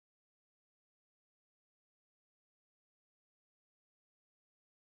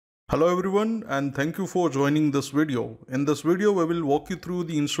Hello everyone and thank you for joining this video. In this video we will walk you through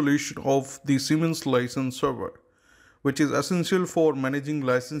the installation of the Siemens license server, which is essential for managing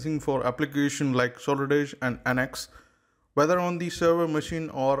licensing for applications like SolidEdge and Annex, whether on the server machine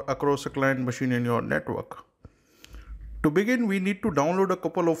or across a client machine in your network. To begin, we need to download a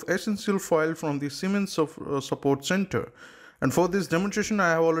couple of essential files from the Siemens Support Center. And for this demonstration, I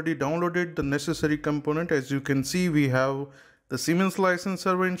have already downloaded the necessary component. As you can see, we have the Siemens license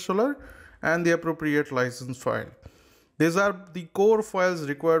server installer and the appropriate license file. These are the core files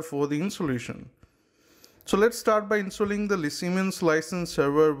required for the installation. So let's start by installing the Siemens license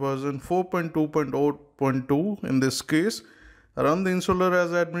server version 4.2.0.2. In this case, run the installer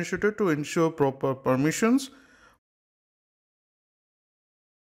as administrator to ensure proper permissions.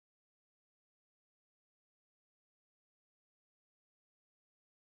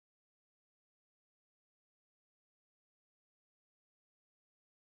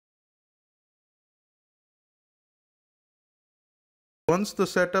 Once the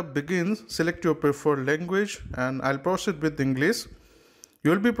setup begins, select your preferred language and I'll proceed with English.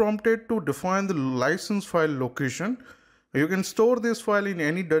 You will be prompted to define the license file location. You can store this file in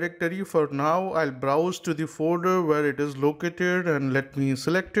any directory. For now, I'll browse to the folder where it is located and let me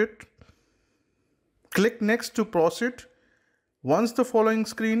select it. Click Next to proceed. Once the following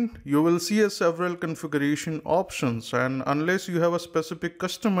screen, you will see several configuration options, and unless you have a specific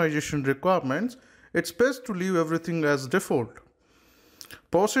customization requirements, it's best to leave everything as default.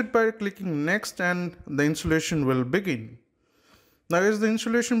 Proceed by clicking Next and the installation will begin. Now, as the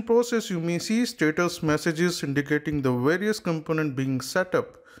installation process, you may see status messages indicating the various components being set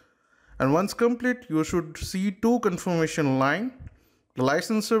up. And once complete, you should see two confirmation lines: the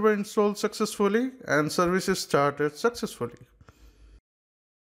license server installed successfully and services started successfully.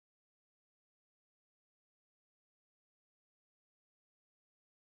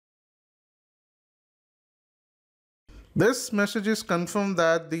 This messages confirm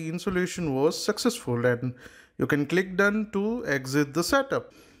that the installation was successful and you can click Done to exit the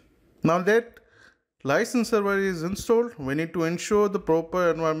setup. Now that license server is installed, we need to ensure the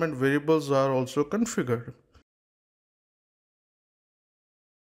proper environment variables are also configured.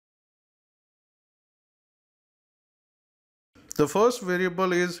 The first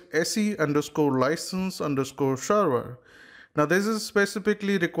variable is se_license_server. Now this is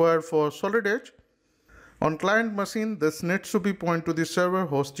specifically required for SolidEdge. On client machine, this needs to be pointed to the server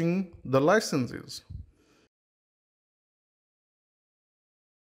hosting the licenses.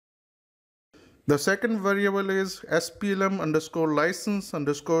 The second variable is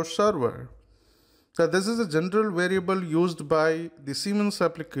splm_license_server. So this is a general variable used by the Siemens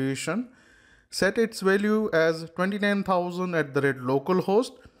application. Set its value as 29,000 at the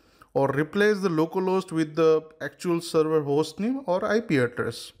localhost, or replace the localhost with the actual server host name or IP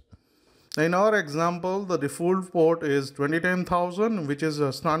address. In our example, the default port is 29,000, which is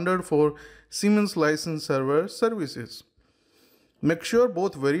a standard for Siemens license server services. Make sure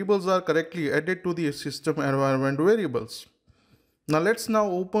both variables are correctly added to the system environment variables. Now let's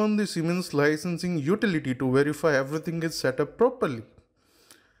open the Siemens licensing utility to verify everything is set up properly.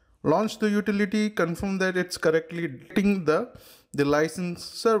 Launch the utility, confirm that it's correctly detecting the license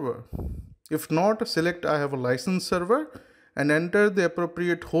server. If not, select I have a license server and enter the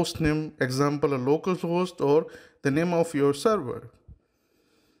appropriate host name, example a local host or the name of your server.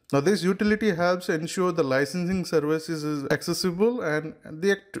 Now this utility helps ensure the licensing services is accessible and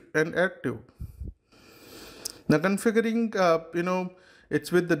active. Now configuring, it's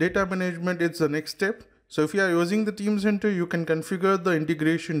with the data management, it's the next step. So if you are using the Team Center, you can configure the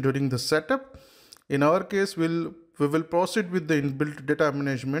integration during the setup. In our case, we will proceed with the inbuilt data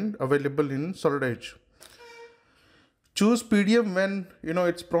management available in SolidEdge. Choose PDM when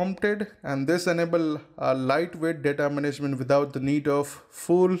it's prompted, and this enable a lightweight data management without the need of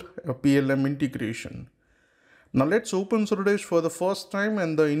full PLM integration. Now let's open SolidEdge for the first time,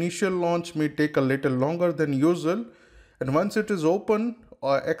 and the initial launch may take a little longer than usual. And once it is open,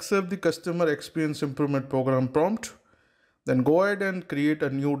 accept the customer experience improvement program prompt. Then go ahead and create a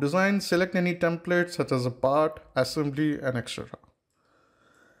new design. Select any template such as a part, assembly, and etc.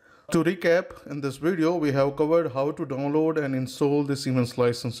 To recap, in this video, we have covered how to download and install the Siemens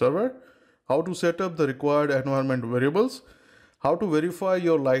license server, how to set up the required environment variables, how to verify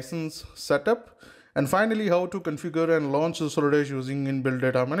your license setup, and finally how to configure and launch the SolidEdge using inbuilt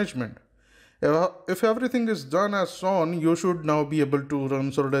data management. If everything is done as shown, you should now be able to run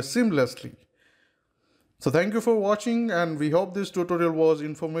SolidEdge seamlessly. So thank you for watching, and we hope this tutorial was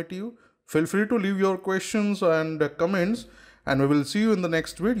informative. Feel free to leave your questions and comments, and we will see you in the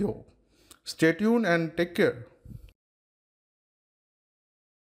next video. Stay tuned and take care.